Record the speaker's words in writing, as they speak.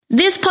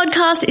This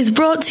podcast is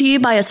brought to you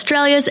by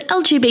Australia's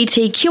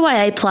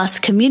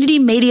LGBTQIA+ community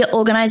media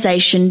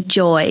organisation,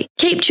 Joy.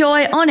 Keep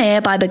Joy on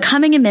air by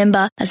becoming a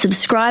member, a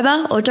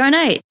subscriber or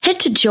donate. Head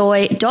to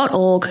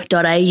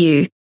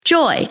joy.org.au.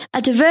 Joy,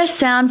 a diverse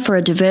sound for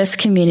a diverse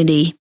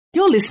community.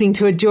 You're listening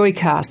to a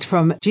Joycast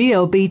from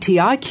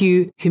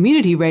GLBTIQ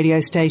community radio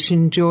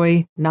station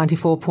Joy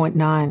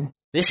 94.9.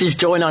 This is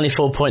Joy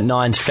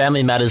 94.9's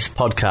Family Matters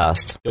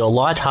podcast, your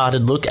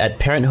light-hearted look at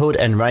parenthood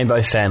and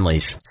rainbow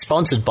families,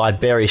 sponsored by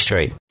Berry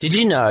Street. Did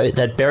you know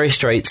that Berry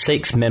Street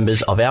seeks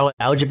members of our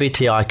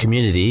LGBTI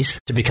communities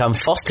to become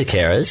foster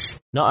carers?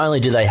 Not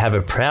only do they have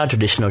a proud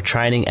tradition of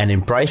training and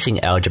embracing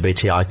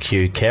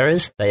LGBTIQ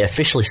carers, they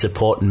officially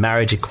support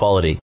marriage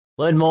equality.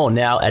 Learn more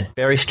now at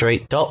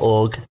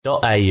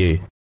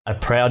berrystreet.org.au, a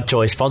proud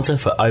Joy sponsor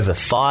for over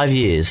 5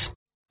 years.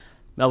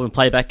 Melbourne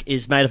Playback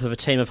is made up of a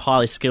team of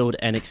highly skilled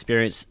and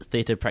experienced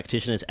theatre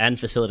practitioners and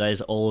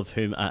facilitators, all of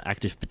whom are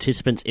active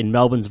participants in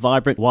Melbourne's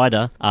vibrant,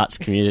 wider arts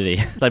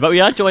community. But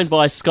we are joined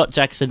by Scott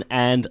Jackson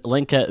and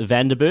Lenka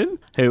Vanderboom,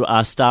 who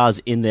are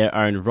stars in their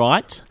own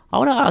right. I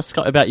want to ask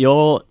Scott about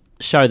your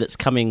show that's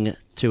coming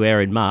to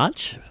air in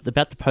March,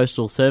 about the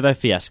postal survey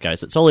fiasco.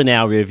 So it's all in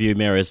our rearview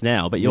mirrors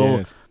now, but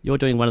you're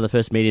doing one of the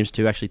first mediums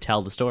to actually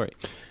tell the story.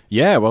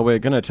 Yeah, well, we're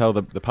going to tell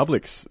the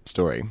public's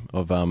story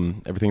of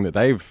everything that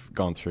they've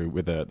gone through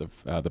with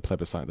the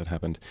plebiscite that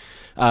happened.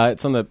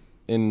 It's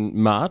in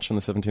March, on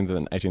the 17th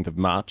and 18th of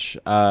March,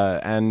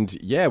 and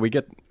yeah, we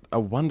get a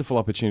wonderful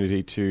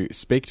opportunity to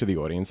speak to the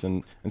audience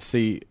and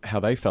see how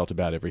they felt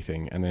about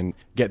everything, and then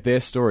get their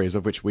stories,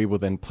 of which we will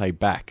then play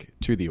back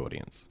to the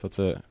audience. So it's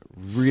a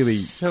really...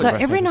 So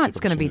every night's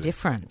going to be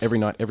different. Every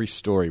night, every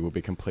story will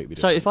be completely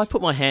So different. if I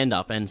put my hand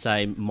up and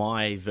say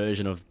my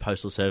version of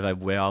Postal Survey,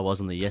 where I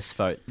was on the yes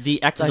vote,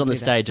 the actors on the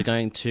stage are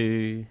going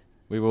to...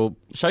 We will...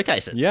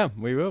 showcase it? Yeah,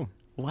 we will.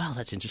 Wow,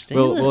 that's interesting.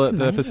 Well, That's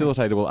the amazing.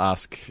 facilitator will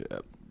ask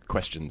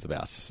questions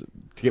to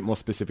get more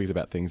specifics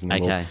about things, and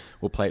then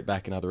we'll play it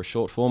back in either a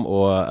short form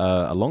or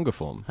a longer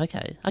form.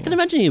 Okay. I can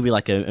imagine you'll be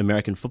like an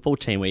American football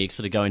team where you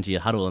sort of go into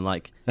your huddle and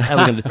like, how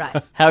are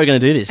we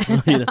going to do this?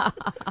 You know?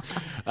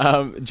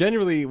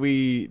 Generally,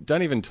 we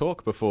don't even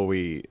talk before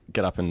we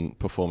get up and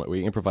perform it.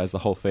 We improvise the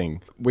whole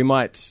thing. We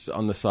might,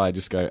 on the side,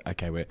 just go,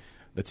 okay,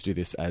 let's do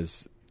this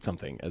as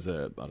something, as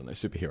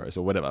superheroes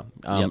or whatever.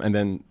 And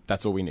then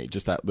that's all we need,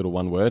 just that little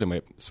one word,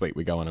 and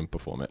we go on and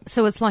perform it.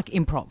 So it's like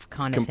improv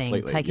kind of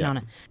thing, taking on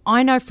it.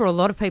 I know for a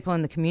lot of people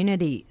in the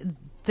community,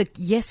 the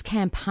Yes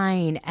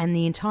campaign and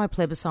the entire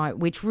plebiscite,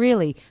 which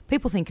really,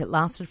 people think it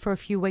lasted for a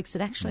few weeks.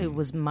 It actually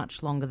was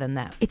much longer than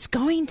that. It's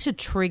going to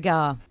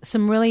trigger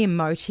some really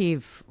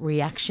emotive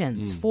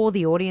reactions for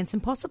the audience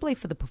and possibly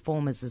for the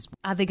performers as well.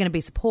 Are there going to be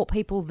support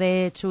people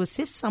there to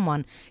assist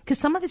someone? Because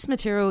some of this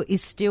material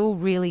is still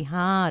really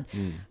hard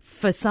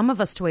for some of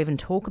us to even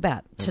talk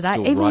about today,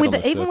 even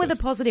with a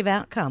positive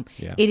outcome.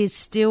 Yeah. It is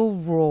still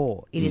raw.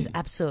 It is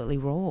absolutely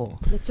raw.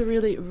 That's a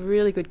really,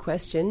 really good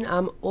question.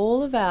 A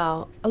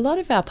lot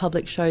of our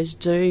public shows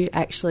do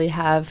actually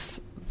have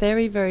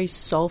very, very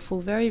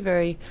soulful, very,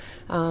 very,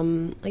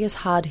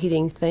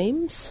 hard-hitting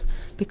themes,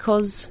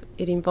 because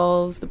it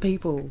involves the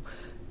people.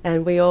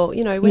 And we all,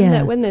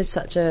 when there's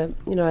such a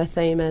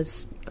theme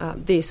as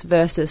this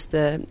versus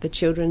the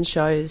children's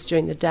shows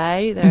during the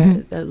day,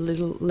 they're a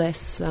little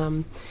less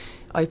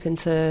open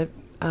to,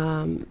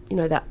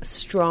 that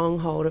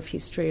stronghold of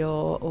history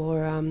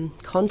or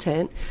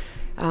content.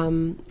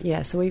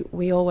 So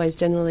we always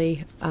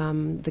generally,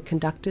 the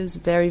conductors,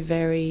 very,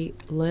 very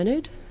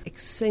learned,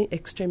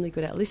 extremely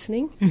good at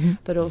listening,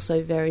 but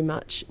also very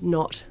much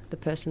not the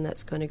person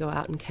that's going to go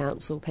out and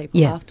counsel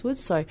people afterwards.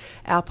 So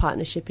our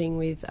partnershiping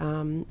with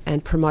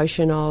and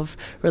promotion of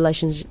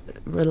Relationships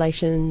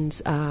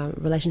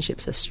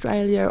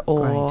Australia,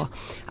 or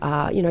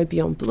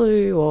Beyond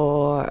Blue,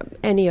 or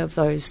any of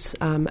those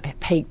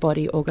peak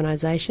body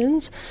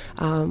organisations,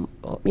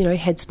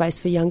 Headspace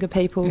for younger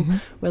people.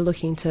 We're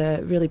looking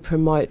to really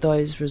promote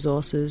those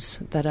resources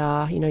that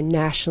are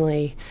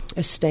nationally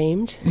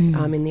esteemed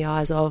in the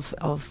eyes of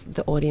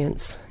the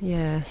audience.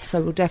 Yeah,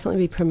 so we'll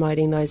definitely be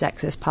promoting those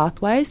access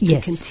pathways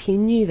to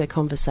continue the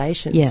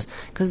conversations,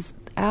 because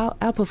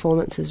our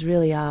performances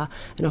really are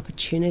an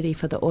opportunity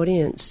for the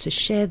audience to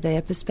share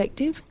their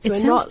perspective. So it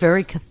sounds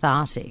very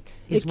cathartic,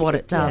 what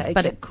it does,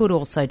 but it could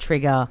also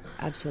trigger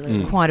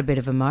quite a bit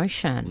of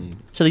emotion.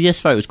 So the Yes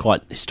vote was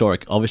quite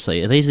historic,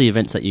 obviously. Are these the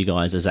events that you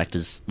guys as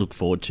actors look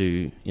forward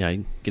to,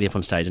 getting up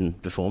on stage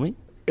and performing?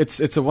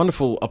 It's a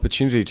wonderful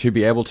opportunity to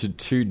be able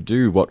to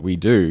do what we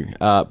do,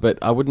 but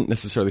I wouldn't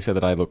necessarily say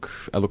that I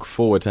look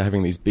forward to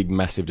having these big,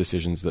 massive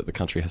decisions that the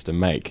country has to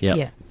make.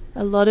 Yeah.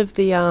 A lot of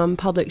the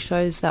public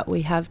shows that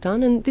we have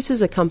done, and this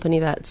is a company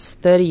that's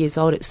 30 years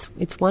old.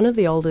 It's one of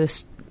the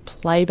oldest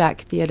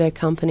playback theatre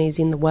companies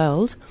in the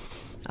world.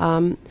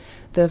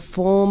 The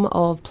form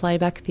of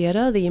playback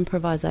theatre, the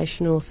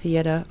improvisational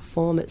theatre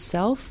form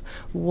itself,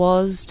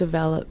 was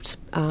developed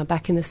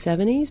back in the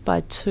 70s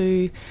by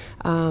two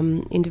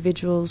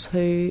individuals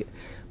who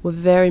we're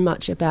very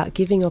much about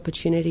giving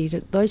opportunity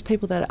to those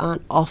people that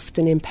aren't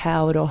often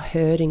empowered or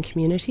heard in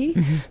community.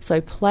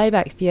 So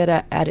playback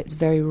theatre at its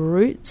very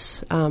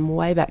roots,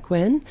 way back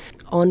when,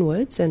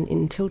 onwards and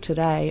until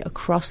today,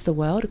 across the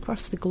world,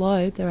 across the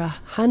globe, there are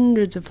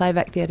hundreds of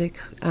playback theatre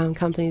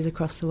companies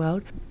across the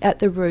world. At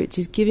the roots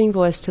is giving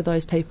voice to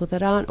those people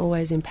that aren't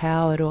always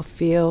empowered or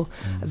feel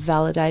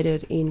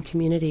validated in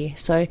community.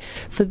 So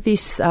for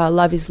this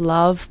Love is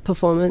Love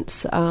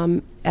performance,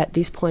 at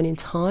this point in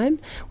time,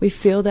 we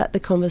feel that the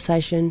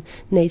conversation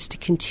needs to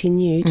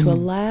continue to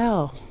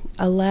allow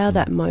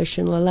that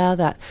motion, allow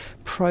that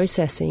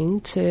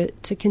processing to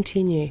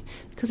continue,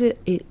 because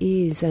it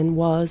is and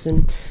was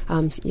and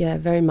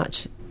very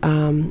much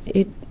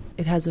it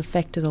has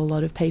affected a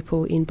lot of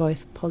people in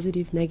both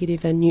positive,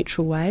 negative and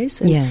neutral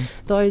ways. And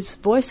those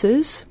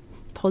voices,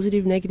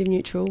 positive, negative,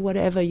 neutral,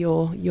 whatever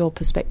your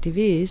perspective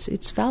is,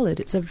 it's valid.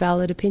 It's a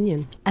valid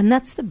opinion. And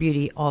that's the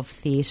beauty of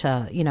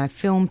theatre,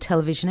 film,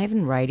 television,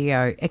 even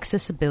radio,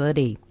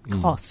 accessibility,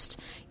 cost,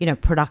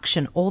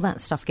 production, all that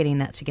stuff, getting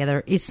that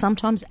together is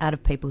sometimes out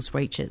of people's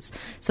reaches.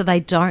 So they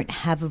don't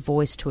have a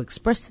voice to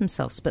express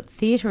themselves. But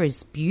theatre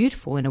is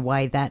beautiful in a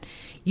way that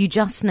you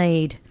just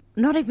need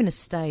not even a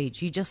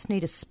stage, you just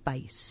need a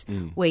space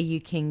where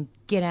you can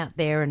get out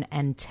there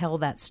and tell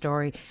that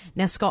story.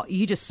 Now, Scott,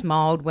 you just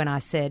smiled when I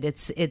said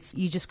it's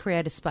you just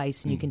create a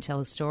space and you can tell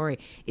a story.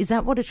 Is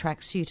that what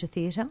attracts you to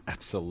theatre?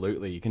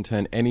 Absolutely. You can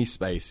turn any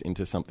space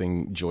into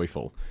something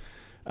joyful.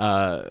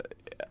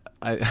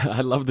 I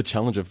love the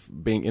challenge of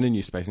being in a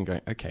new space and going,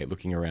 okay,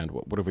 looking around,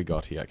 what have we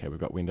got here? Okay, we've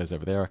got windows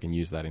over there. I can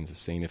use that as a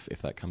scene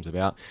if that comes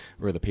about.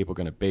 Where are the people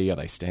going to be? Are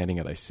they standing?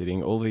 Are they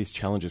sitting? All of these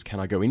challenges. Can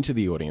I go into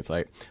the audience?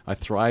 I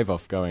thrive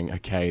off going,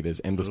 okay,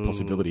 there's endless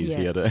possibilities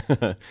here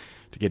to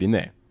to get in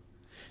there.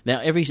 Now,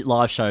 every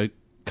live show,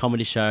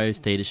 comedy show,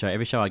 theatre show,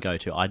 every show I go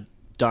to, I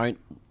don't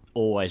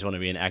always want to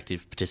be an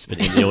active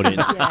participant in the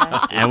audience.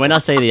 And when I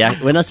see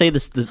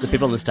the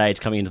people on the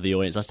stage coming into the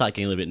audience, I start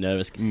getting a little bit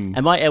nervous.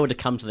 Am I able to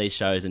come to these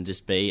shows and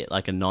just be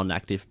like a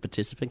non-active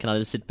participant? Can I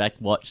just sit back,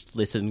 watch,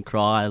 listen,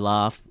 cry,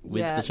 laugh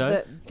with the show?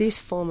 But this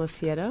form of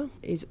theatre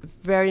is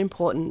very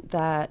important.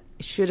 That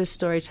should a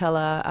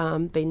storyteller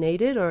be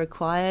needed or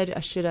required,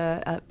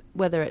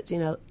 whether it's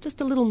just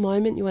a little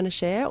moment you want to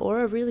share or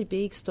a really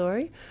big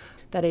story,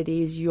 that it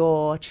is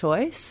your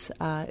choice.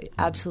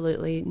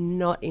 Absolutely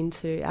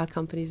our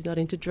company's not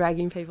into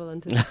dragging people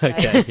into the stage.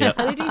 Okay, yep.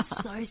 And it is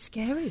so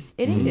scary.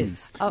 It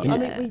is. I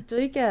mean,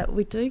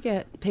 we do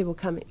get people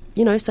coming,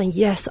 saying,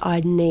 yes,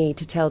 I need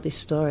to tell this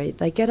story.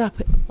 They get up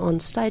on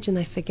stage and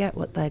they forget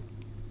what they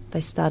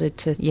started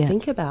to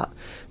think about.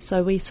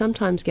 So we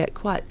sometimes get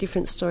quite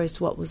different stories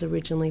to what was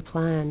originally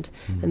planned,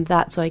 and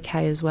that's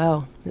okay as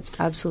well. It's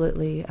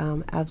absolutely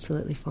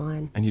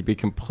fine. And you'd be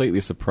completely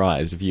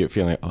surprised if you're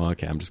feeling,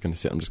 okay, I'm just going to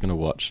sit, I'm just going to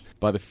watch.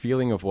 By the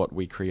feeling of what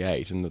we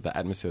create and the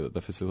atmosphere that the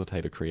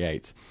facilitator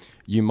creates,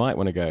 you might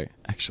want to go,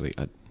 actually,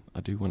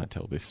 I do want to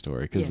tell this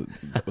story, because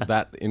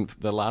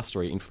the last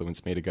story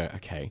influenced me to go,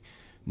 okay,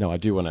 no, I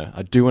do want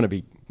to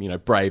be,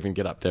 brave and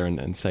get up there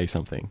and say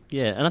something.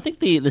 Yeah, and I think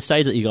the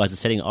stage that you guys are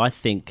setting, I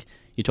think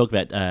you talked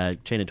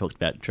about, Gina talked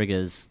about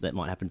triggers that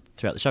might happen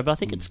throughout the show, but I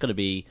think it's got to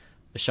be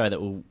a show that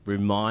will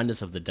remind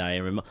us of the day.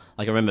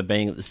 I remember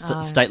being at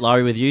the State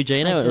Library with you,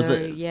 Gina. It was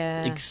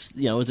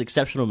it was an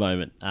exceptional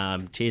moment.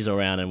 Tears all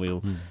around, and we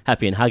were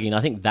happy and hugging.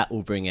 I think that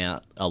will bring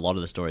out a lot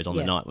of the stories on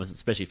the night.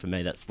 Especially for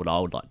me, that's what I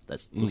would like.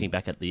 That's looking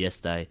back at the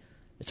yesterday.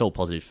 It's all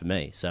positive for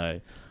me. So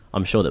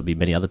I'm sure there'll be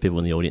many other people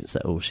in the audience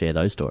that will share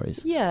those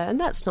stories. Yeah, and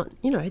that's not,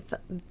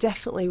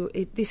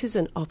 definitely, this is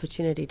an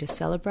opportunity to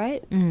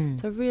celebrate.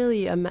 So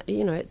really,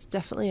 it's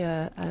definitely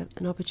an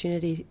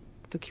opportunity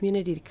for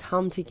community to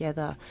come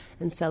together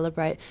and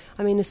celebrate.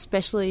 I mean,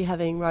 especially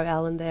having Ro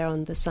Allen there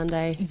on the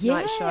Sunday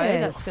night show.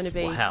 That's going to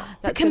be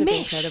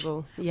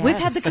incredible. Yes. We've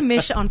had the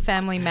commish on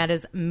Family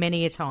Matters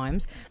many a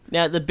times.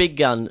 Now, the big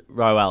gun,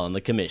 Ro Allen,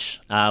 the commish.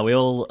 We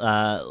all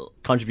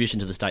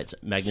contribution to the state's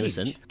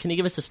magnificent. Huge. Can you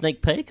give us a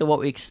sneak peek of what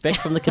we expect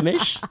from the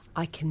commish?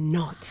 I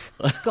cannot.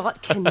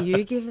 Scott, can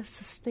you give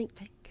us a sneak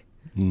peek?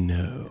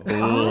 No.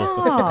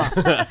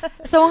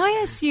 So I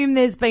assume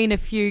there's been a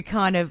few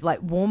kind of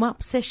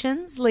warm-up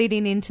sessions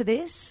leading into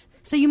this.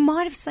 So you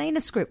might have seen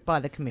a script by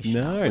the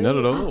commissioner. No, not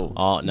at all.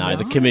 Oh, no.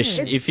 The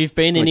commission. If you've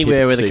been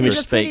anywhere where the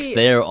commission speaks,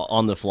 they're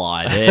on the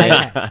fly.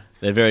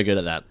 They're very good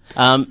at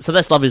that. So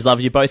that's Love is Love.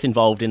 You're both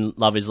involved in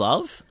Love is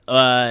Love.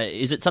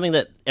 Is it something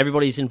that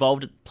everybody's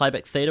involved at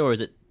Playback Theatre, or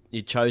is it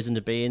you've chosen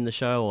to be in the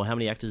show, or how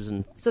many actors?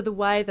 So the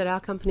way that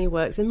our company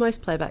works, and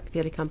most Playback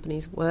Theatre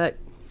companies work,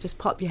 just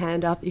pop your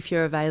hand up if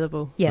you're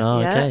available. Yeah. Oh,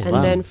 okay.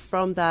 And then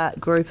from that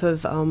group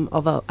of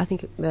I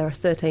think there are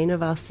 13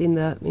 of us in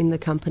the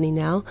company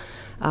now.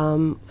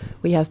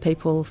 We have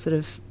people sort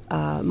of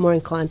more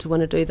inclined to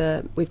want to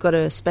do we've got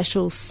a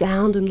special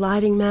sound and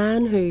lighting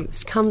man who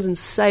comes and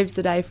saves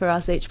the day for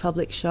us each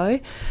public show.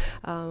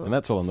 And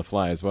that's all on the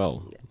fly as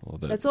well.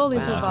 It's all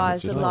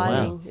improvised, the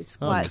lighting. Wow. It's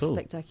quite cool.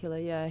 spectacular,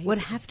 yeah. Would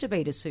have to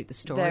be to suit the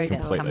story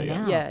that's coming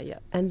out. Yeah.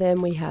 And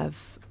then we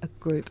have a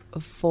group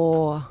of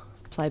 4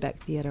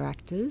 Playback Theatre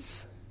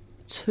actors,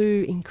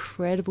 two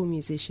incredible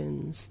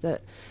musicians, the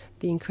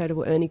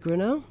incredible Ernie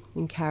Gruner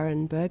and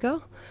Karen Berger,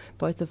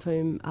 both of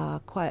whom are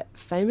quite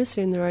famous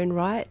in their own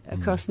right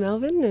across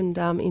Melbourne and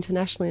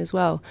internationally as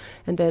well.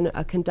 And then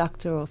a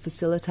conductor or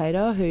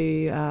facilitator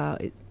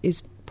who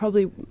is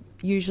probably,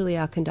 usually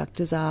our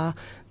conductors are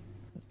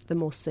the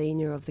more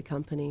senior of the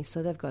company,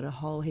 so they've got a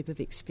whole heap of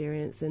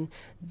experience, and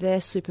their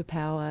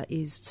superpower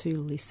is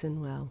to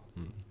listen well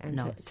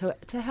and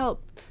to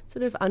help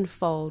sort of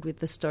unfold with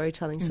the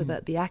storytelling so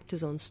that the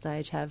actors on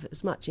stage have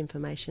as much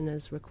information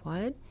as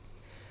required.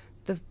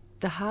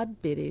 The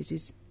hard bit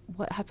is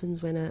what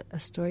happens when a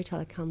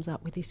storyteller comes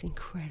up with this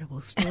incredible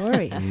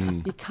story.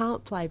 You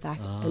can't play back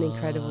an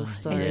incredible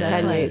story.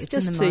 Exactly. It's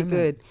just too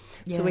good.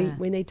 Yeah. So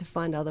we need to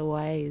find other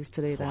ways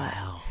to do that.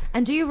 Wow.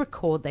 And do you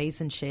record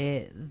these and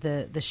share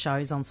the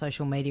shows on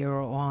social media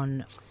or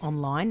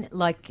online?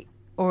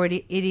 Or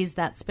it is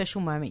that special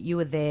moment, you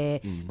were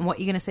there, and what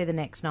you're going to see the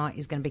next night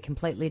is going to be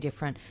completely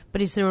different.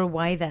 But is there a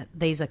way that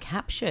these are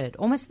captured?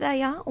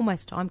 They are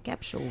almost time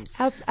capsules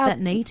that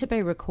need to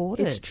be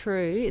recorded.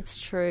 It's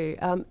true.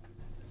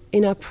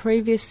 In our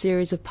previous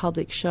series of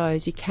public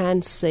shows, you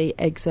can see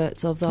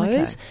excerpts of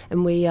those,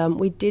 and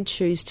we did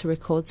choose to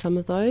record some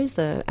of those.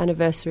 The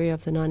anniversary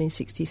of the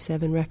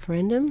 1967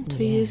 referendum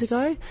 2 years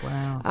ago,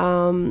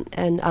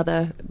 and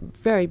other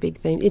very big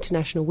themes,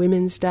 International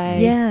Women's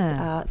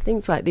Day,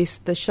 things like this.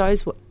 The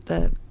shows,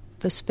 the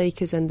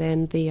speakers, and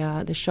then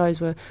the shows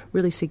were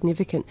really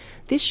significant.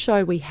 This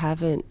show we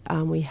haven't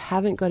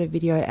got a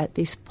video at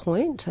this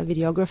point, a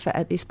videographer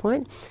at this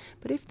point.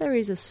 But if there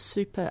is a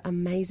super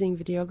amazing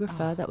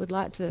videographer that would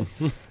like to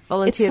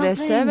volunteer their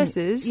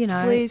services,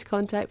 please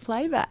contact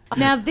Playback.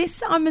 Now,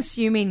 this, I'm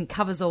assuming,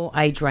 covers all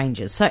age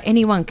ranges, so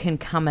anyone can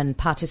come and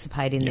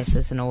participate in this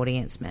as an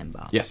audience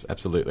member. Yes,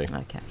 absolutely.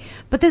 Okay.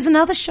 But there's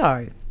another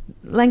show.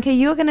 Lenka,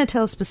 you're going to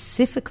tell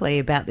specifically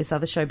about this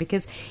other show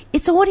because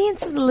its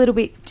audience is a little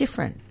bit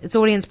different. Its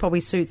audience probably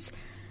suits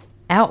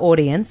our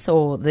audience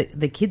or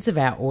the kids of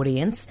our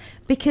audience,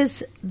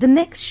 because the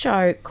next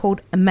show,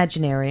 called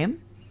Imaginarium,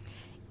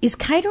 is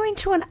catering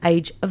to an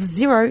age of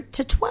 0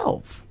 to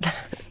 12.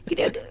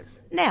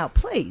 Now,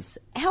 please,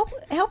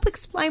 help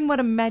explain what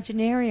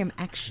Imaginarium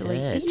actually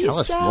is. Tell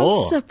us sound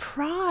more.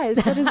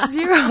 Surprised that a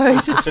 0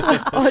 to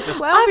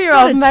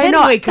 12-year-old may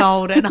not.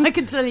 10-week-old, and I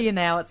can tell you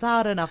now, it's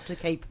hard enough to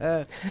keep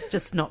her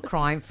just not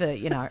crying for,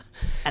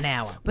 an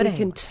hour. But we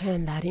can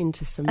turn that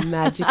into some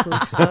magical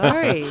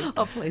story.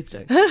 Oh, please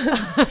do.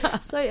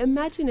 So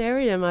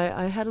Imaginarium,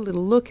 I had a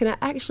little look, and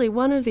actually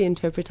one of the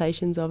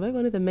interpretations of it,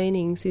 one of the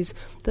meanings, is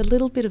the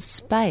little bit of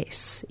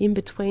space in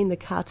between the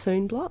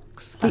cartoon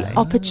blocks, the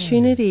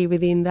opportunity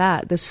within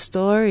that, the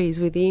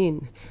stories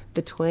within,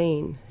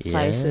 between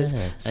places.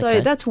 So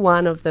that's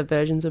one of the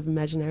versions of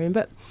Imaginarium.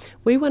 But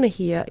we want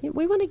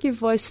to give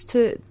voice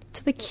to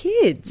the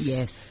kids.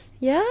 Yes.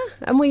 Yeah,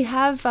 and we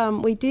have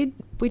we did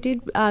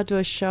do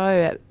a show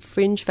at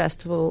Fringe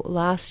Festival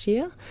last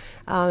year,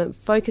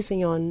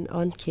 focusing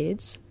on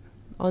kids,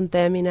 on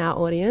them in our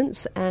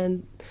audience,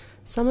 and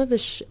some of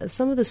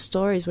the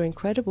stories were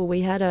incredible.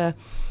 We had a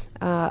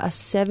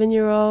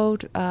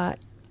 7-year-old.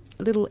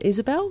 Little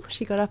Isabel,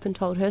 she got up and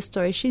told her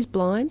story. She's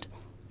blind.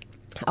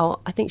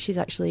 I think she's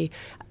actually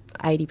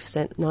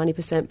 80%,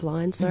 90%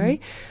 blind,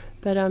 sorry.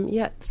 But,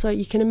 so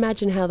you can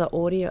imagine how the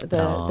audio,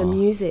 the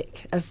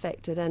music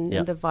affected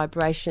and the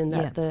vibration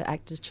that the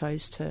actors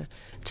chose to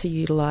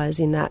utilise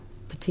in that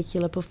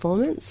particular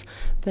performance.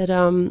 But,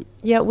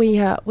 we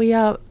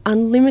are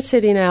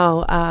unlimited in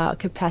our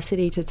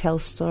capacity to tell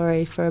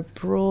story for a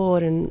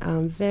broad and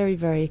very,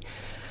 very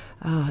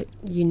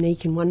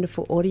unique and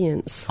wonderful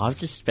audience. I've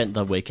just spent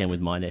the weekend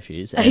with my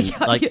nephews, and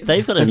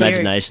they've got an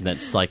imagination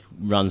that's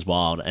runs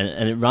wild,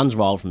 and it runs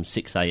wild from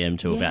 6 a.m.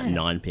 to about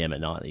 9 p.m.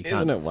 at night.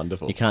 Isn't it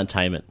wonderful? You can't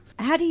tame it.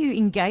 How do you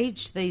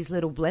engage these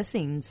little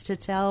blessings to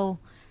tell?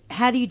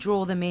 How do you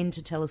draw them in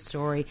to tell a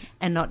story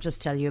and not just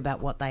tell you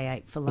about what they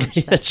ate for lunch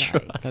that day?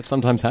 Right. That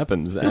sometimes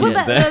happens. Well,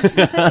 that's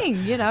the thing,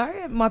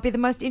 It might be the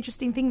most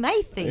interesting thing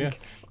they think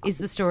is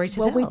the story to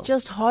tell. Well, we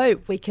just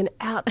hope we can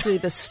outdo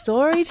the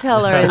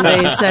storyteller in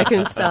these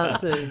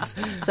circumstances.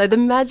 So the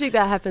magic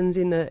that happens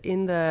on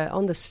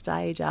the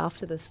stage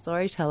after the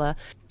storyteller,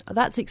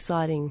 that's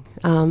exciting.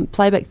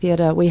 Playback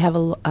theatre, we have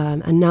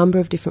a number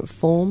of different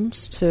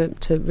forms to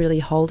really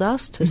hold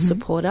us, to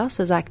support us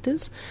as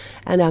actors,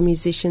 and our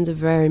musicians are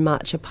very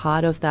much a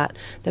part of that,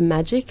 the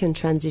magic and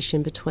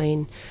transition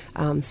between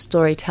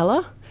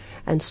storyteller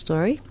and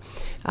story.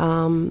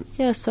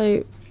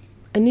 So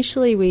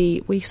initially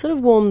we sort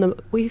of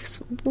we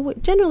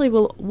generally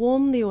will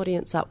warm the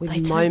audience up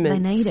with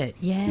moments. They need it,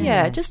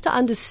 Yeah, just to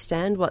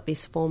understand what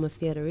this form of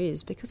theatre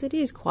is, because it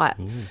is quite,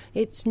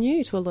 it's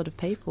new to a lot of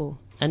people.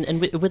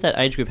 And with that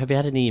age group, have you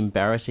had any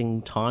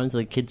embarrassing times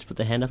where the kids put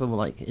their hand up and were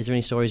like, is there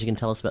any stories you can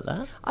tell us about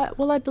that?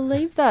 I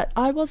believe that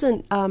I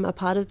wasn't a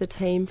part of the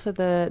team for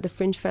the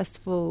Fringe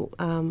Festival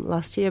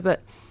last year, but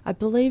I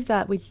believe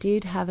that we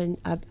did have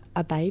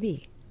a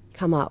baby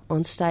come up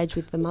on stage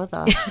with the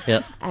mother.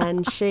 Yep.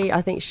 And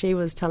I think she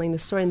was telling the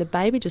story, and the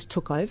baby just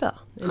took over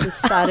and just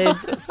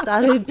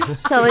started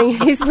telling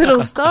his little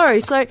story.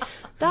 So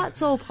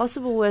that's all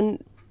possible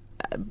when,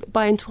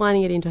 by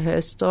entwining it into her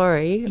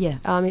story,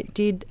 it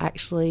did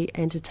actually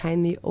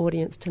entertain the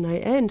audience to no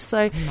end.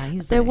 So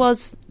amazing. There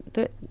was,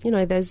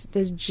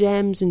 there's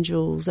gems and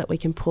jewels that we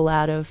can pull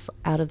out of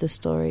the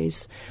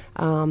stories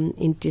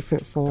in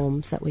different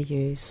forms that we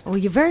use. Well,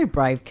 you're very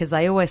brave, because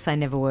they always say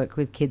never work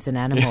with kids and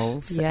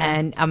animals. Yeah.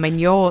 And, I mean,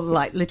 you're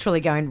like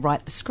literally going,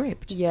 write the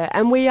script. Yeah,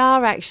 and we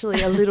are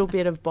actually a little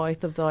bit of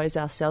both of those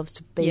ourselves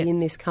to be in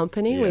this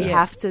company. Yeah. We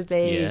have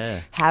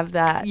to have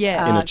that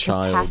inner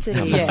child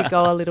capacity to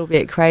go a little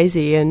bit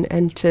crazy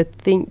and to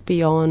think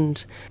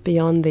beyond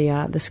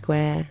the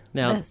square.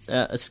 Now,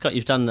 Scott,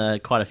 you've done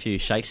quite a few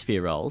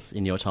Shakespeare roles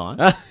in your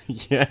time.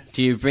 Yes.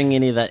 Do you bring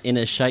any of that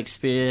inner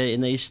Shakespeare in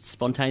these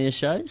spontaneous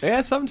shows?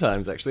 Yeah,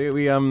 sometimes, actually.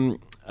 We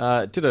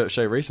did a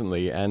show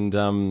recently, and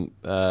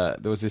there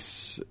was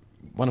this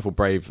wonderful,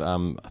 brave,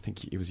 I think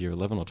he was year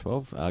 11 or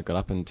 12, got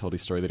up and told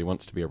his story that he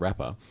wants to be a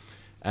rapper.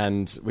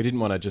 And we didn't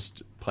want to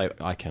just play...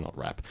 I cannot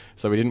rap.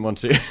 So we didn't want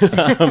to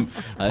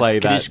play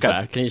that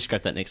back. Can you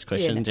scrap that next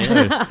question,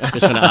 Jen? Just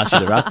going to ask you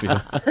to rap.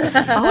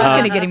 I was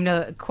going to get him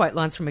to quote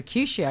lines from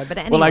Mercutio, but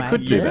anyway. Well, I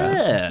could do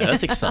that. Yeah,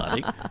 that's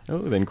exciting. Oh,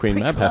 then Queen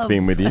Mab hath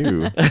been with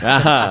you.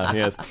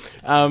 Yes.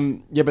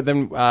 But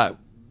then...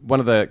 one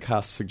of the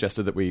cast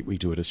suggested that we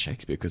do it as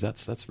Shakespeare, because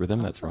that's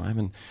rhythm, that's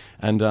rhyme,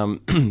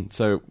 and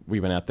so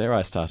we went out there.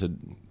 I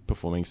started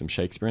performing some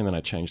Shakespeare, and then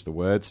I changed the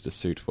words to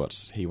suit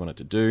what he wanted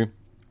to do.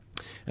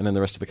 And then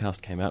the rest of the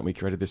cast came out, and we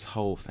created this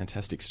whole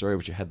fantastic story,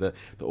 which you had the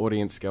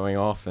audience going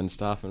off and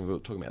stuff, and we were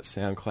talking about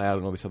SoundCloud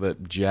and all this other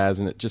jazz,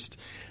 and it just...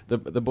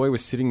 The boy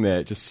was sitting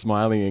there just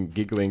smiling and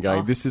giggling,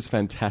 going, this is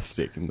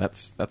fantastic, and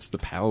that's the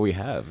power we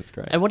have. It's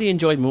great. And what do you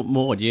enjoy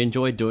more? Do you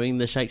enjoy doing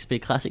the Shakespeare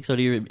classics, or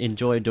do you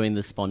enjoy doing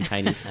the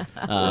spontaneous,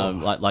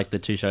 like the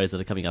two shows that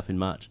are coming up in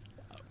March?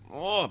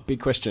 Oh, big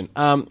question.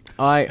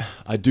 I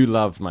do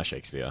love my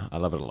Shakespeare. I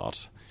love it a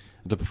lot.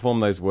 To perform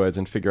those words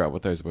and figure out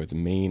what those words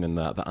mean, and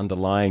the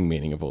underlying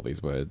meaning of all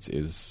these words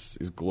is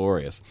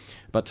glorious.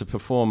 But to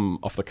perform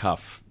off the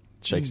cuff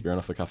Shakespeare and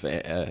off the cuff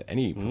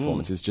any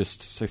performance is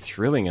just so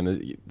thrilling,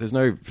 and there's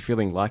no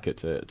feeling like it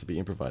to be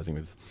improvising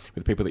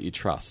with people that you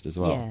trust as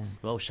well. Yeah.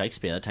 Well,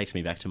 Shakespeare, that takes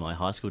me back to my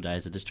high school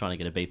days of just trying to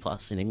get a B+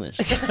 in English.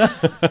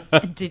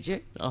 Did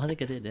you? Oh, I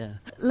think I did, yeah.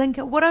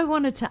 Lenka, what I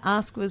wanted to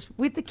ask was,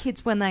 with the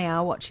kids when they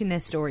are watching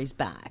their stories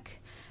back,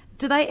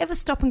 do they ever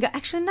stop and go,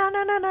 actually, no,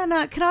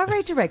 can I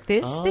redirect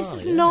this? This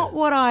is not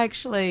what I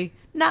actually...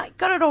 No,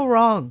 got it all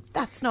wrong.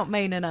 That's not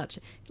me in a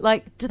nutshell.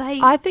 Like, do they...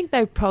 I think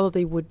they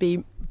probably would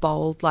be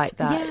bold like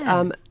that.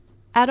 Yeah.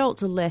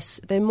 Adults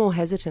are they're more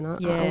hesitant,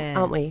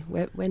 aren't we?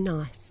 We're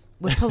nice.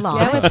 We're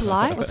polite. Yeah, we're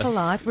polite. We're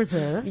polite,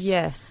 reserved.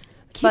 Yes.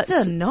 Kids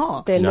are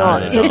not. They're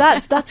not. So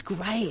that's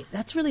great.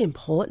 That's really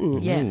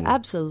important. Yeah.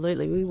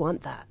 Absolutely. We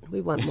want that.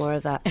 We want more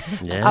of that.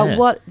 Yeah.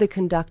 What the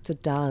conductor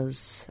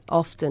does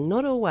often,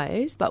 not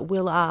always, but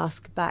will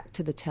ask back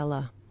to the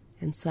teller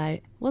and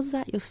say, was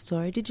that your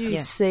story? Did you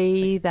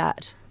see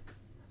that?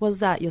 Was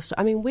that your story?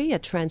 I mean, we are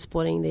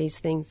transporting these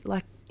things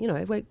like,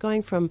 we're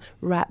going from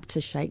rap to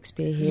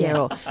Shakespeare here,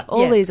 or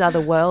all these other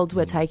worlds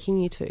we're taking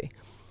you to.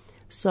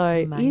 So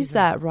amazing. Is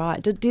that right?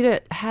 Did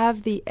it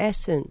have the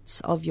essence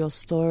of your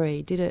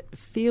story? Did it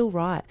feel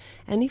right?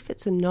 And if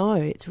it's a no,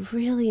 it's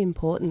really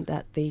important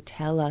that the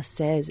teller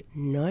says,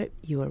 nope,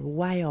 you are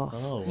way off.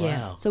 Oh, wow.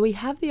 Yeah. So we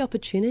have the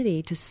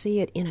opportunity to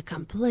see it in a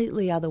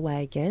completely other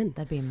way again.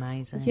 That'd be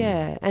amazing.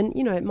 Yeah, and,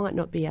 it might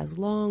not be as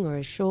long or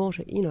as short.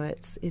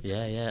 It's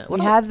Yeah.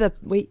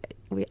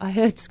 I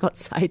heard Scott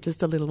say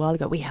just a little while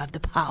ago, we have the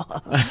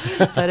power.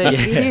 But it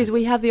is,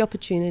 we have the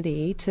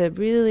opportunity to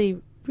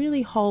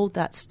really hold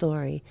that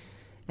story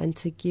and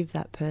to give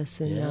that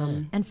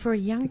person and for a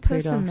young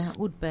person that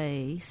would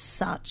be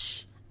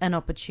such an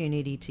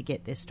opportunity to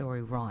get their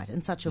story right,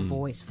 and such a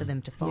voice for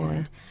them to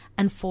find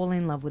and fall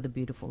in love with a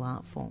beautiful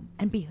art form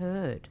and be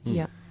heard.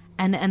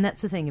 And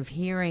that's the thing of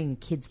hearing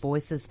kids'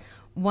 voices.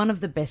 One of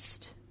the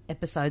best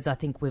episodes I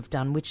think we've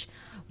done, which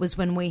was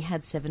when we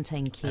had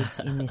 17 kids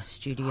in this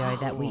studio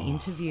that we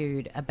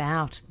interviewed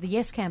about the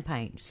Yes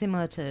campaign,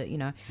 similar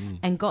to,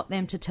 and got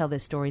them to tell their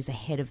stories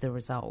ahead of the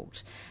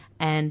result.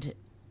 And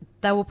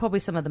they were probably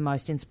some of the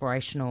most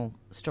inspirational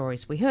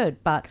stories we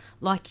heard. But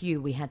like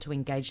you, we had to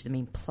engage them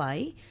in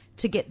play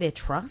to get their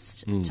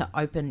trust to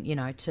open,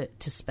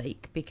 to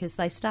speak, because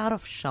they start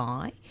off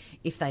shy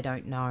if they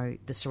don't know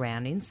the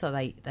surroundings. So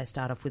they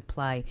start off with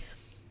play.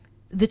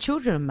 The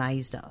children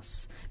amazed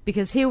us,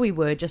 because here we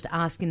were just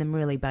asking them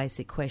really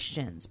basic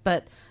questions.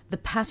 But the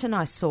pattern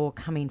I saw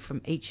coming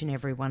from each and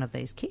every one of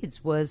these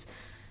kids was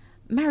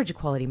marriage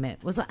equality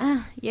was like,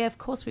 of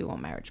course we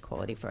want marriage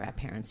equality for our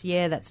parents.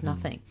 Yeah, that's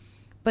nothing.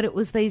 But it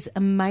was these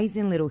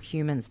amazing little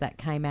humans that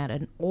came out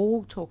and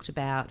all talked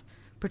about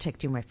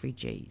protecting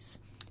refugees,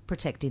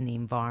 protecting the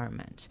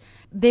environment.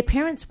 Their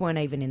parents weren't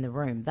even in the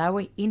room. They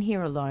were in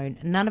here alone.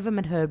 None of them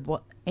had heard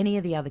what any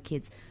of the other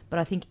kids, but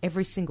I think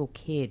every single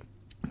kid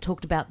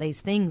talked about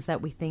these things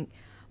that we think,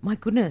 my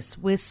goodness,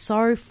 we're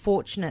so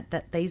fortunate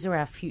that these are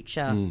our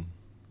future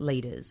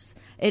leaders.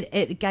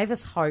 It gave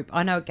us hope.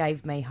 I know it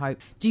gave me hope.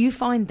 Do you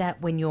find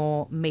that when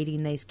you're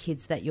meeting these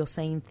kids that you're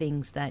seeing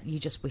things that you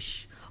just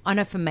wish... I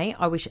know for me,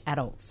 I wish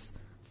adults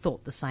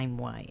thought the same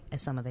way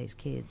as some of these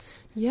kids.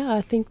 Yeah,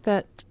 I think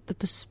that the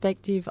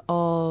perspective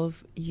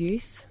of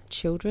youth,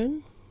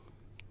 children,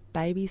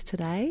 babies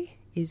today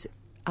is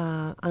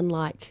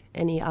unlike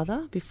any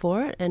other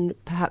before it, and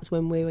perhaps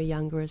when we were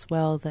younger as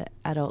well, that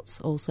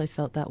adults also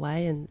felt that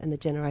way, and the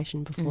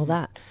generation before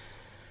that.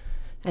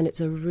 And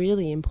it's a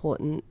really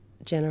important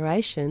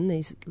generation,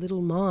 these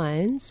little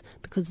minds,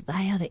 because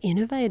they are the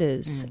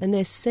innovators and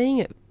they're seeing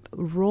it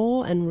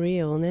raw and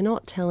real, and they're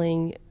not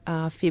telling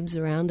fibs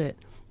around it.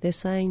 They're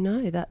saying,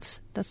 no,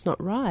 that's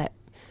not right.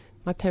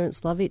 My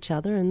parents love each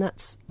other, and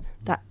that's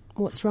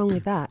what's wrong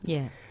with that?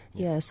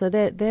 Yeah, so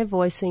they're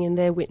voicing and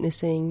they're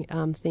witnessing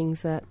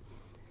things that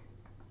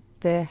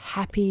they're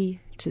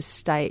happy to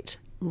state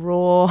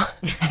raw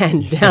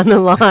and down the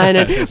line,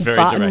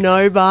 and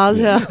no bars.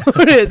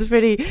 It's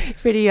pretty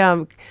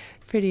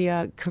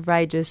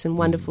courageous and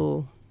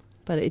wonderful.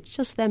 But it's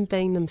just them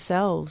being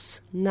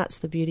themselves, and that's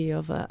the beauty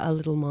of a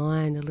little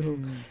mind,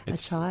 a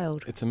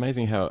child. It's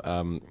amazing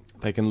how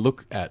they can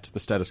look at the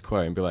status quo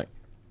and be like,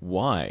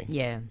 why?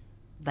 Yeah,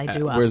 they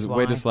do ask whereas why.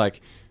 We're just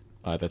like,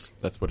 oh, that's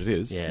what it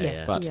is.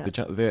 Yeah. But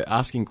they're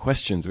asking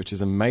questions, which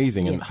is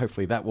amazing, and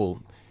hopefully that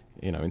will,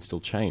 instill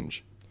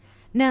change.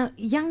 Now,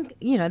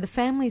 the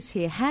families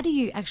here, how do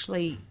you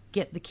actually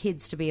get the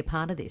kids to be a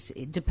part of this?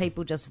 Do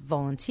people just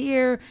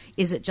volunteer?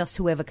 Is it just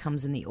whoever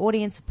comes in the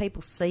audience? If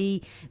people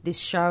see this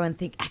show and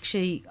think,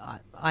 actually,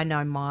 I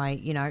know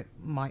my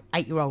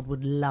 8-year-old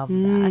would love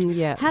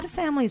that. How do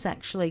families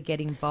actually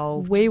get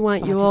involved? We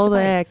want you all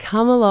there.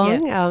 Come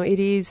along. It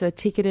is a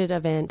ticketed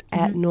event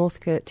at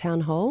Northcote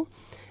Town Hall.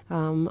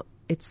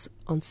 It's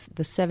on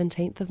the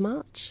 17th of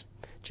March.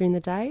 During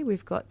the day,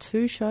 we've got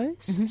 2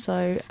 shows.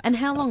 And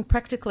how long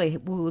practically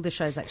will the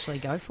shows actually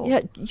go for? Yeah,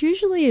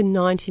 usually a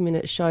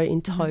 90-minute show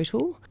in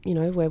total.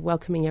 We're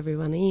welcoming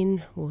everyone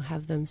in. We'll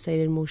have them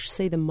seated and we'll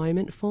see the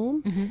moment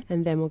form,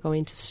 and then we'll go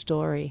into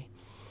story.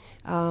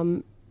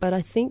 But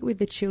I think with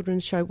the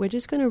children's show, we're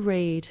just going to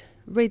read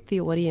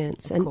the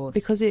audience, and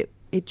because it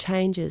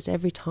changes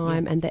every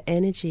time, and the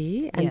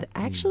energy and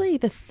actually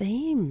the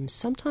themes.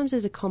 Sometimes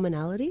there's a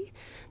commonality.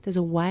 There's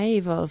a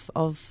wave of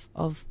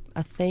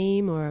a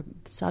theme or a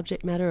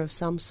subject matter of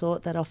some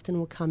sort that often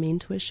will come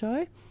into a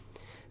show.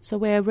 So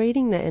we're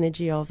reading the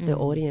energy of the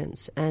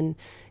audience, and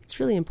it's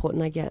really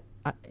important.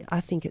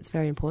 I think it's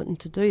very important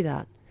to do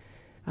that.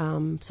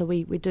 So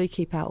we do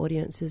keep our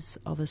audiences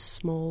of a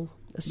small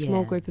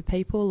group of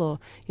people, or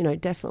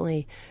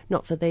definitely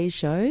not for these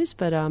shows,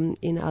 but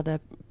in other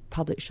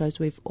public shows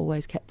we've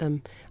always kept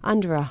them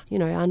under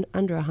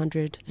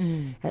 100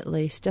 at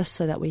least, just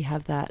so that we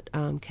have that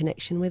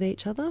connection with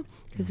each other,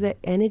 because their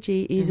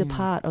energy is a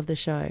part of the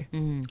show.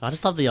 I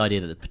just love the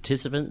idea that the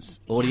participants,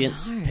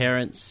 audience,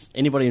 parents,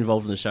 anybody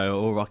involved in the show are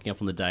all rocking up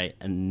on the day,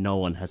 and no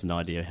one has an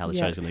idea how the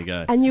show's going to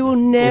go. And you will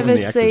never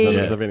see...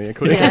 Have any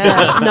clue.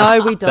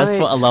 No, we don't. That's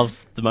what I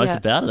love the most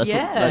about it.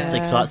 That's what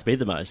excites me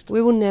the most.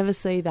 We will never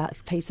see that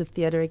piece of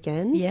theatre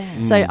again.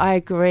 Yeah. So I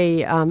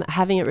agree.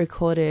 Having it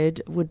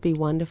recorded would be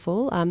wonderful.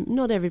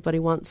 Not everybody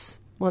wants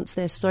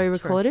their story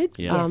recorded,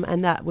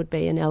 and that would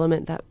be an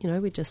element that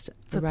we just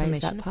erase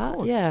that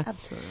part. Yeah,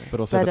 absolutely.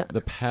 But also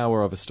the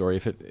power of a story,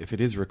 if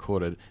it is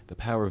recorded, the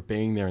power of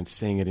being there and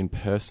seeing it in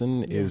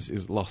person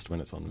is lost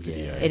when it's on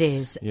video. It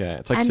is. Yeah,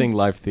 it's like seeing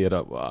live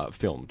theatre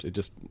filmed.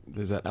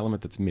 There's that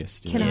element that's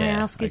missed. Can I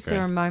ask, is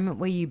there a moment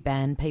where you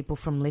ban people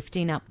from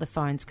lifting up the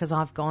phones? Because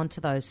I've gone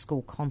to those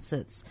school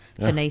concerts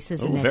for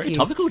nieces and nephews. Very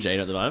topical, Jane,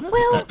 at the moment.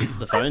 Well,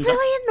 the phones it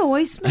really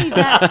annoys me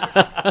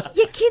that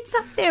your kid's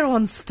up there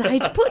on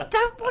stage.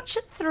 Don't watch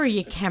it through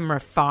your camera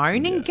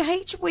phone.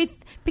 Engage with...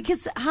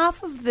 Because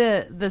half of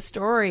the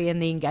story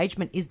and the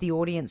engagement is the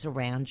audience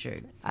around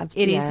you.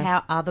 It is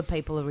how other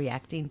people are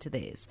reacting to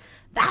this.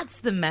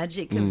 That's the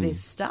magic of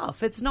this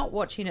stuff. It's not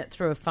watching it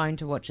through a phone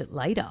to watch it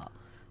later.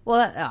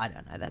 Well, I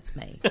don't know. That's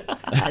me.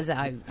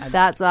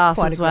 That's us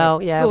as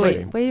well. Yeah,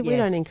 we Yes.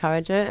 don't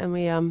encourage it, and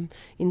we in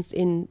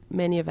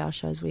many of our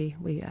shows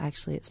we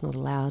actually it's not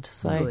allowed.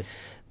 So, Good.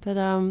 But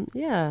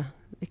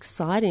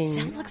exciting.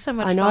 Sounds like so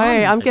much I know.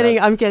 fun. I'm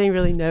getting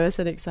really nervous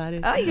and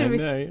excited. Oh, you're going to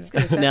be... It's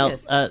going to be Now,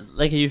 fabulous.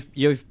 Lenka,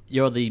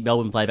 you're the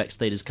Melbourne Playback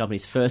Theatres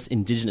Company's first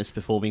Indigenous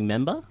performing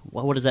member.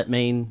 What does that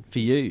mean for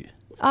you?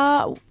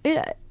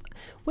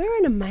 We're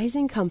an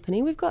amazing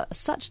company. We've got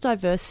such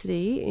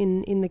diversity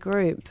in the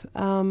group.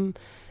 In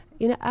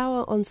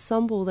our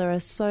ensemble,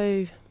 there's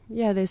so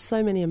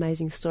many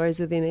amazing stories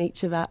within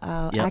each of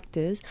our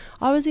actors.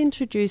 I was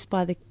introduced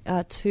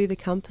to the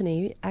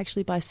company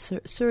actually by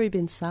Suri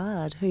bin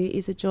Saad, who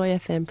is a Joy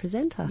FM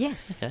presenter.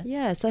 Yes. Okay.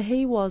 Yeah, so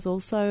he was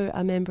also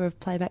a member of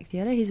Playback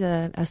Theatre. He's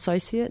an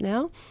associate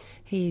now.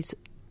 He's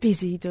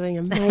busy doing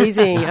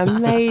amazing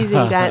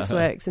dance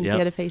works and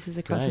theatre pieces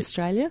across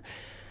Australia.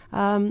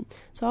 So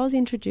I was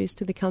introduced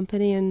to the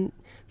company, and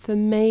For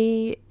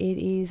me, it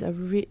is a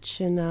rich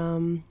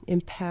and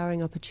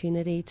empowering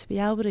opportunity to be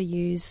able to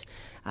use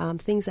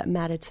things that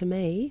matter to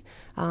me.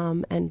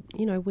 And,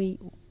 we,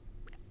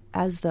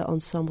 as the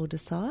ensemble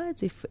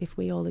decides, if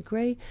we all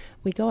agree,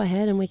 we go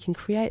ahead and we can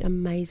create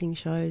amazing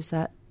shows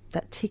that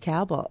tick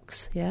our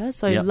box. Yeah.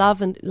 So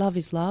Love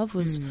is Love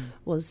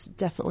was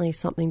definitely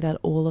something that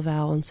all of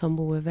our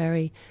ensemble were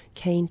very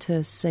keen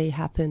to see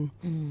happen.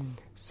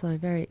 So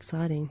very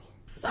exciting.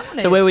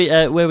 So where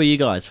were you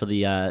guys for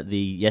the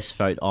yes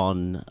vote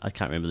on? I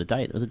can't remember the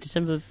date. Was it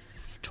December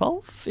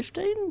 12,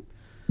 15?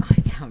 I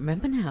can't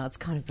remember now. It's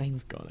kind of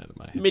been gone out of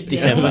my head.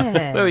 Mid-December.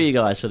 Yeah. Where were you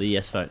guys for the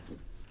yes vote?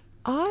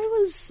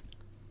 I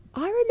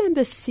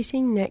remember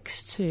sitting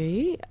next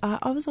to.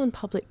 I was on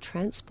public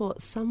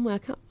transport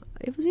somewhere.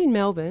 It was in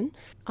Melbourne.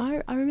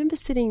 I remember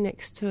sitting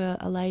next to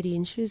a lady,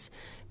 and she was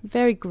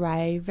very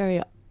grey,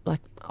 very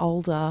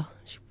older.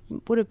 She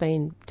would have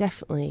been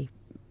definitely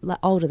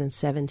older than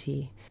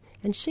 70.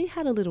 And she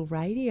had a little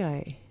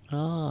radio.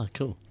 Oh,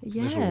 cool.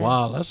 Yeah. Little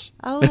wireless.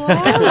 Oh,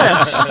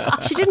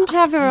 wireless. She didn't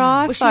have her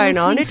iPhone was she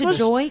on. It was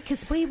Joy,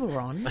 because we were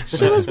on.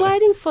 She was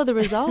waiting for the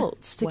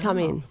results to come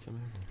in.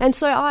 And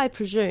so I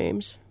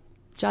presumed,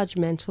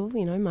 judgmental,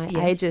 my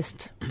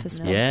ageist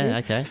perspective. Yeah,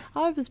 okay.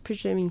 I was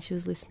presuming she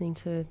was listening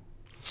to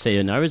See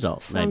or no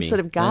results, some maybe. sort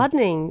of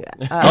gardening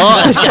show.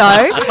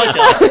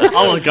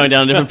 I was going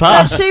down a different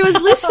path. But she was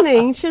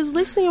listening. She was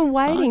listening and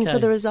waiting for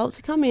the results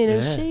to come in.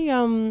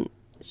 And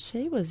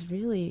she was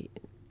really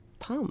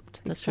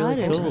pumped, That's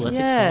excited. really cool. That's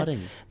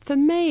exciting. For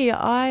me,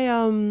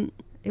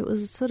 it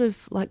was sort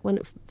of like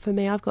for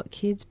me, I've got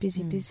kids,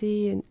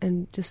 busy,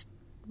 and just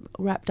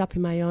wrapped up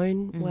in my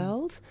own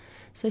world.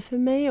 So for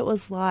me, it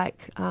was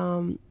like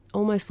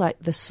almost like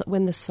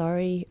when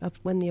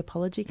the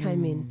apology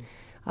came in.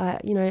 I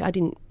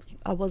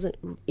wasn't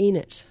in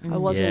it. I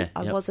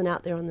wasn't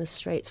out there on the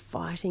streets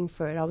fighting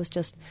for it. I was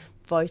just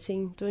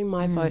voting, doing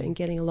my vote, and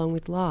getting along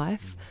with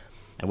life.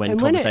 And when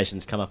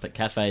conversations come up at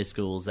cafes,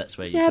 schools, that's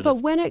where you but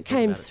when it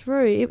came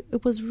through,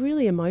 it was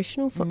really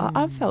emotional.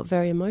 I felt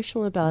very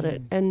emotional about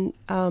it. And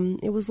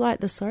it was like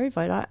the sorry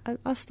vote.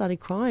 I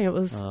started crying.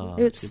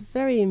 It's a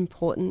very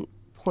important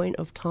point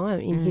of time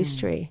in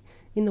history,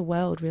 in the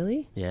world,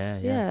 really.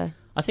 Yeah.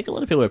 I think a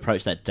lot of people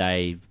approach that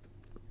day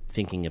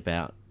thinking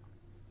about,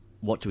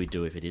 what do we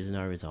do if it is a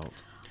no result?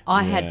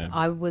 I had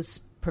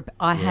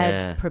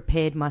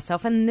prepared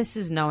myself, and this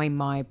is knowing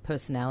my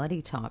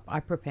personality type.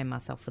 I prepare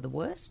myself for the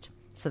worst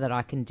so that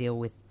I can deal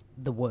with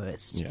the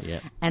worst. Yeah.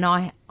 And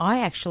I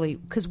actually,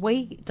 because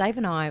Dave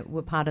and I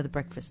were part of the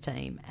breakfast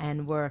team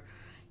and were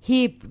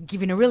here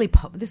giving a really,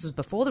 this was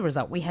before the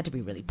result, we had to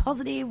be really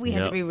positive, we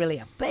had to be really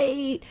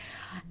upbeat.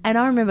 And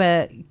I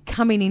remember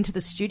coming into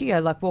the studio,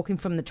 like walking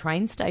from the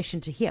train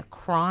station to here,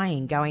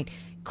 crying, going,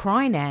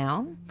 cry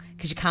now,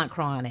 because you can't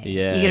cry on it.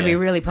 Yeah. You're going to be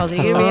really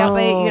positive. You're going to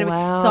be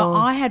upbeat. So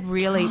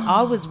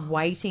I was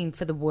waiting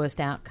for the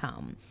worst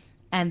outcome.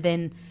 And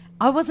then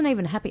I wasn't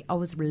even happy. I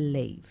was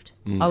relieved.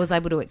 I was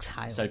able to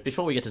exhale. So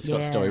before we get to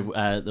Scott's story,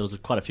 there was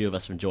quite a few of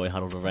us from Joy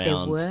huddled around.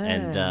 There were.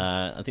 And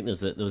I think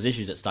there was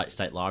issues at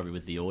State Library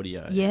with the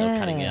audio. They were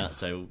cutting out.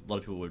 So a lot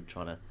of people were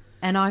trying to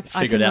And I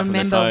can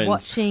remember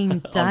watching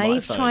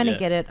Dave trying to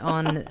get it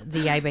on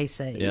the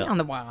ABC, on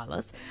the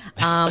wireless.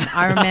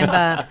 I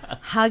remember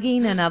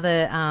hugging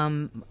another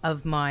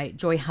of my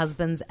Joy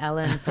husbands,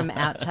 Alan, from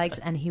Outtakes,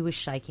 and he was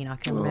shaking. I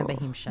can remember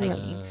him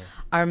shaking.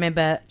 I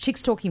remember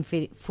Chicks Talking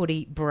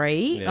Footy,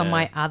 Bree, on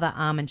my other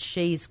arm, and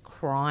she's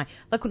crying.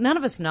 Like, none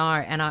of us know,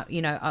 and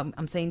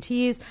I'm seeing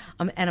tears,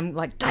 and I'm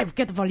like, Dave,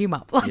 get the volume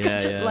up.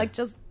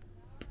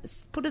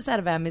 Just put us out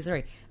of our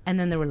misery. And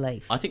then the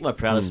relief. I think my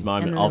proudest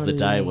moment of the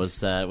day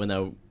was when they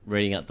were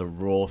reading out the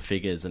raw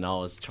figures, and I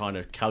was trying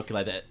to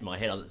calculate that in my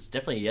head. It's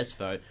definitely a yes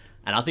vote.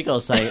 And I think I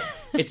was saying,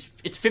 it's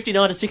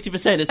 59 to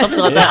 60%. It's something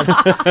like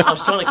that. I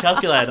was trying to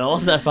calculate, and I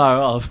wasn't that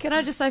far off. Can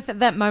I just say, for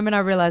that moment, I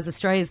realised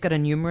Australia's got a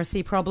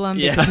numeracy problem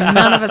because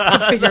none of us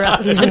could figure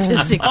out the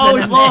statistics. Oh,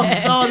 we've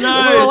lost. Oh,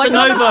 no. It's a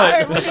no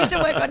vote. We need to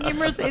work on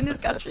numeracy in this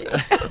country.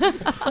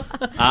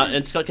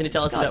 And Scott, can you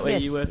tell us about where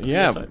you were?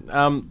 Yeah.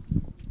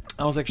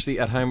 I was actually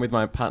at home with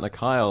my partner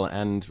Kyle,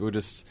 and we were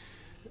just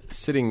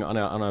sitting on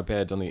our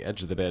bed, on the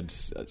edge of the bed,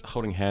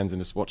 holding hands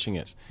and just watching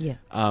it. Yeah.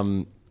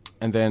 And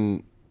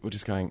then we're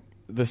just going,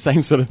 the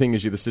same sort of thing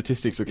as you. The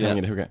statistics were coming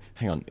in. And we're going,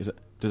 hang on,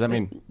 does that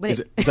mean?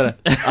 Is that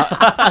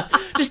a?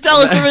 Just tell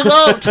us the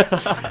result.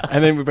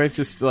 And then we both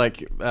just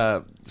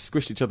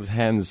squished each other's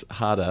hands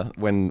harder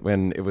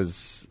when it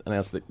was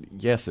announced that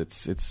yes,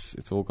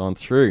 it's all gone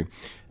through,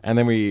 and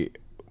then we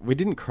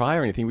didn't cry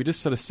or anything. We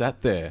just sort of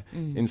sat there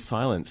in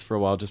silence for a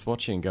while, just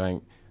watching,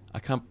 going, I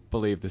can't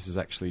believe this has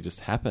actually just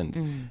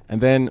happened. And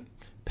then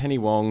Penny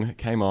Wong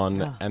came on,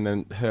 and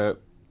then her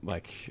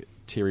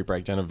teary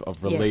breakdown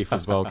of relief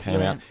as well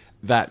came out.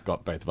 That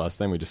got both of us.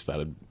 Then we just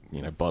started,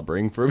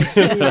 blubbering for a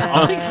bit.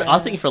 I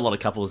think for a lot of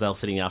couples, they were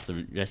sitting after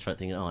the restaurant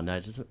thinking, oh no,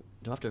 do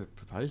I have to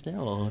propose now?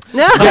 Or?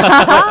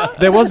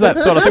 There was that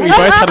thought. I think we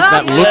both had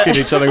that look at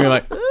each other and we were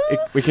like,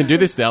 we can do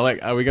this now.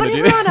 Like, are we going to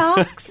do everyone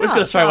this? asks We've got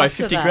to throw away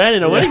 50 grand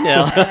in a wedding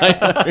now.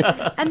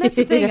 And that's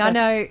the thing. I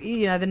know,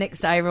 the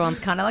next day everyone's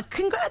kind of like,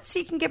 congrats,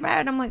 you can get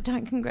married. I'm like,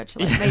 don't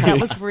congratulate me. That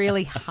was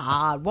really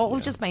hard. What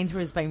we've just been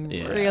through has been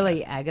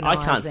really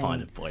agonising. I can't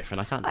find a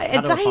boyfriend. How do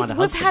I Dave, find a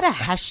we've husband? had a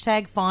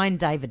hashtag find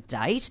David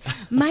date.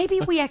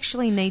 Maybe we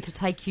actually need to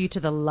take you to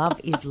the Love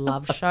is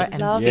Love show and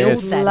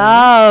build that.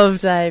 Love,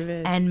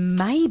 David. And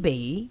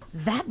maybe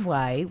that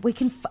way we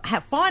can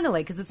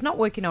finally, because it's not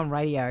working on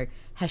radio,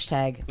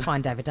 hashtag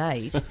find David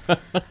date.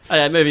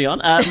 Okay, moving on.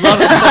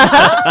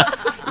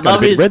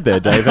 Love is red there,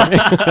 David.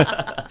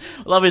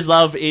 Love is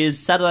Love is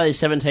Saturday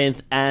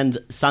 17th and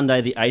Sunday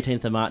the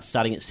 18th of March,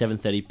 starting at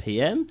 7:30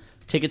 p.m.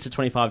 Tickets are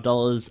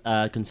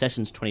 $25,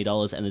 concessions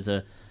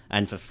 $20,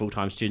 and for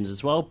full-time students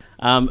as well.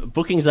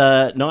 Bookings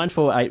are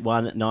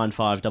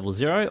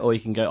 94819500, or you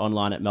can go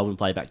online at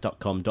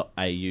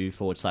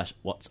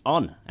melbourneplayback.com.au/what's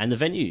on. And the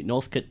venue,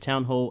 Northcote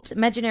Town Hall.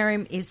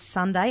 Imaginarium is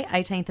Sunday,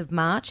 18th of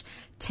March,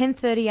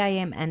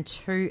 10:30am and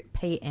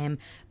 2pm.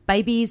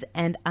 Babies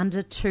and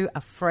under 2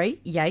 are free,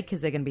 yay,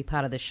 because they're going to be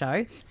part of the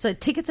show. So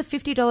tickets are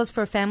 $50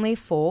 for a family of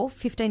 4,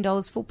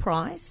 $15 full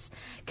price.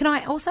 Can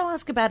I also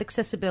ask about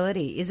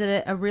accessibility? Is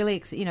it a really,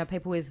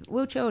 people with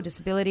wheelchair or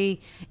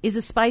disability, is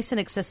the space an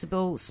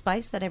accessible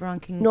space that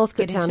everyone can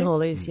Northcote get into? Town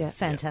Hall is, yeah.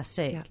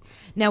 Fantastic. Yeah.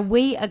 Now,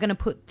 we are going to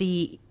put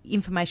the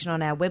information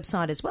on our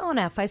website as well, on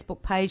our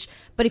Facebook page,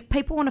 but if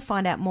people want to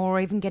find out more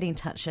or even get in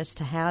touch as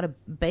to how to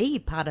be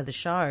part of the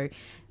show,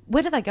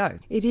 where do they go?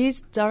 It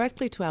is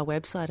directly to our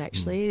website,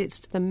 actually. It's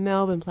the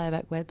Melbourne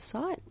Playback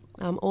website.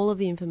 All of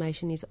the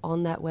information is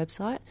on that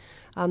website.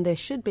 There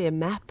should be a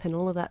map and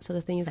all of that sort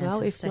of thing as well.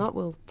 If not,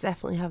 we'll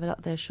definitely have it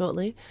up there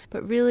shortly.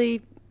 But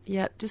really,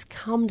 just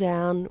come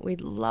down.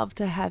 We'd love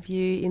to have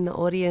you in the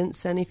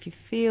audience. And if you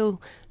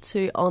feel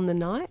too on the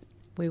night,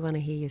 we want to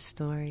hear your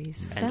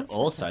stories. And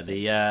also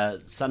fantastic.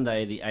 The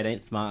Sunday, the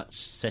 18th March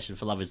session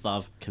for Love is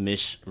Love,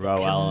 Commish,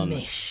 Row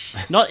Allen.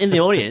 Not in the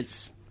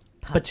audience.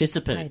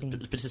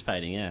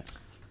 Participating, yeah.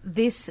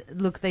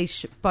 Both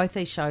these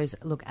shows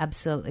look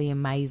absolutely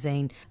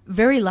amazing.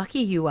 Very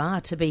lucky you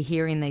are to be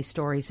hearing these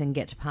stories and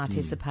get to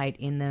participate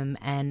in them,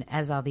 and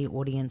as are the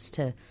audience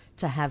to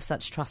have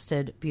such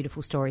trusted,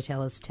 beautiful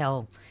storytellers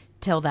tell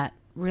that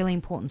really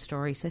important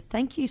story. So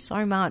thank you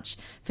so much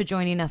for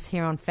joining us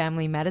here on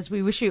Family Matters.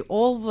 We wish you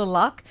all the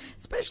luck,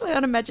 especially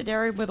on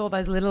Imaginarium with all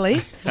those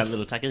littlies.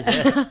 Little tackers,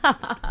 yeah.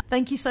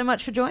 Thank you so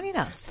much for joining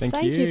us.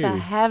 Thank you for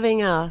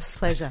having us.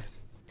 Pleasure.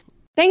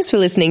 Thanks for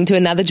listening to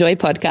another Joy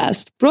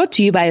podcast, brought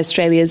to you by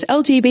Australia's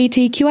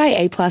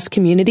LGBTQIA+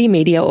 community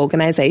media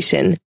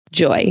organisation,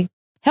 Joy.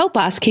 Help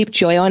us keep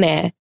Joy on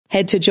air.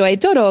 Head to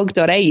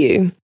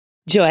joy.org.au.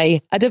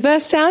 Joy, a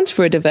diverse sound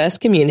for a diverse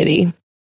community.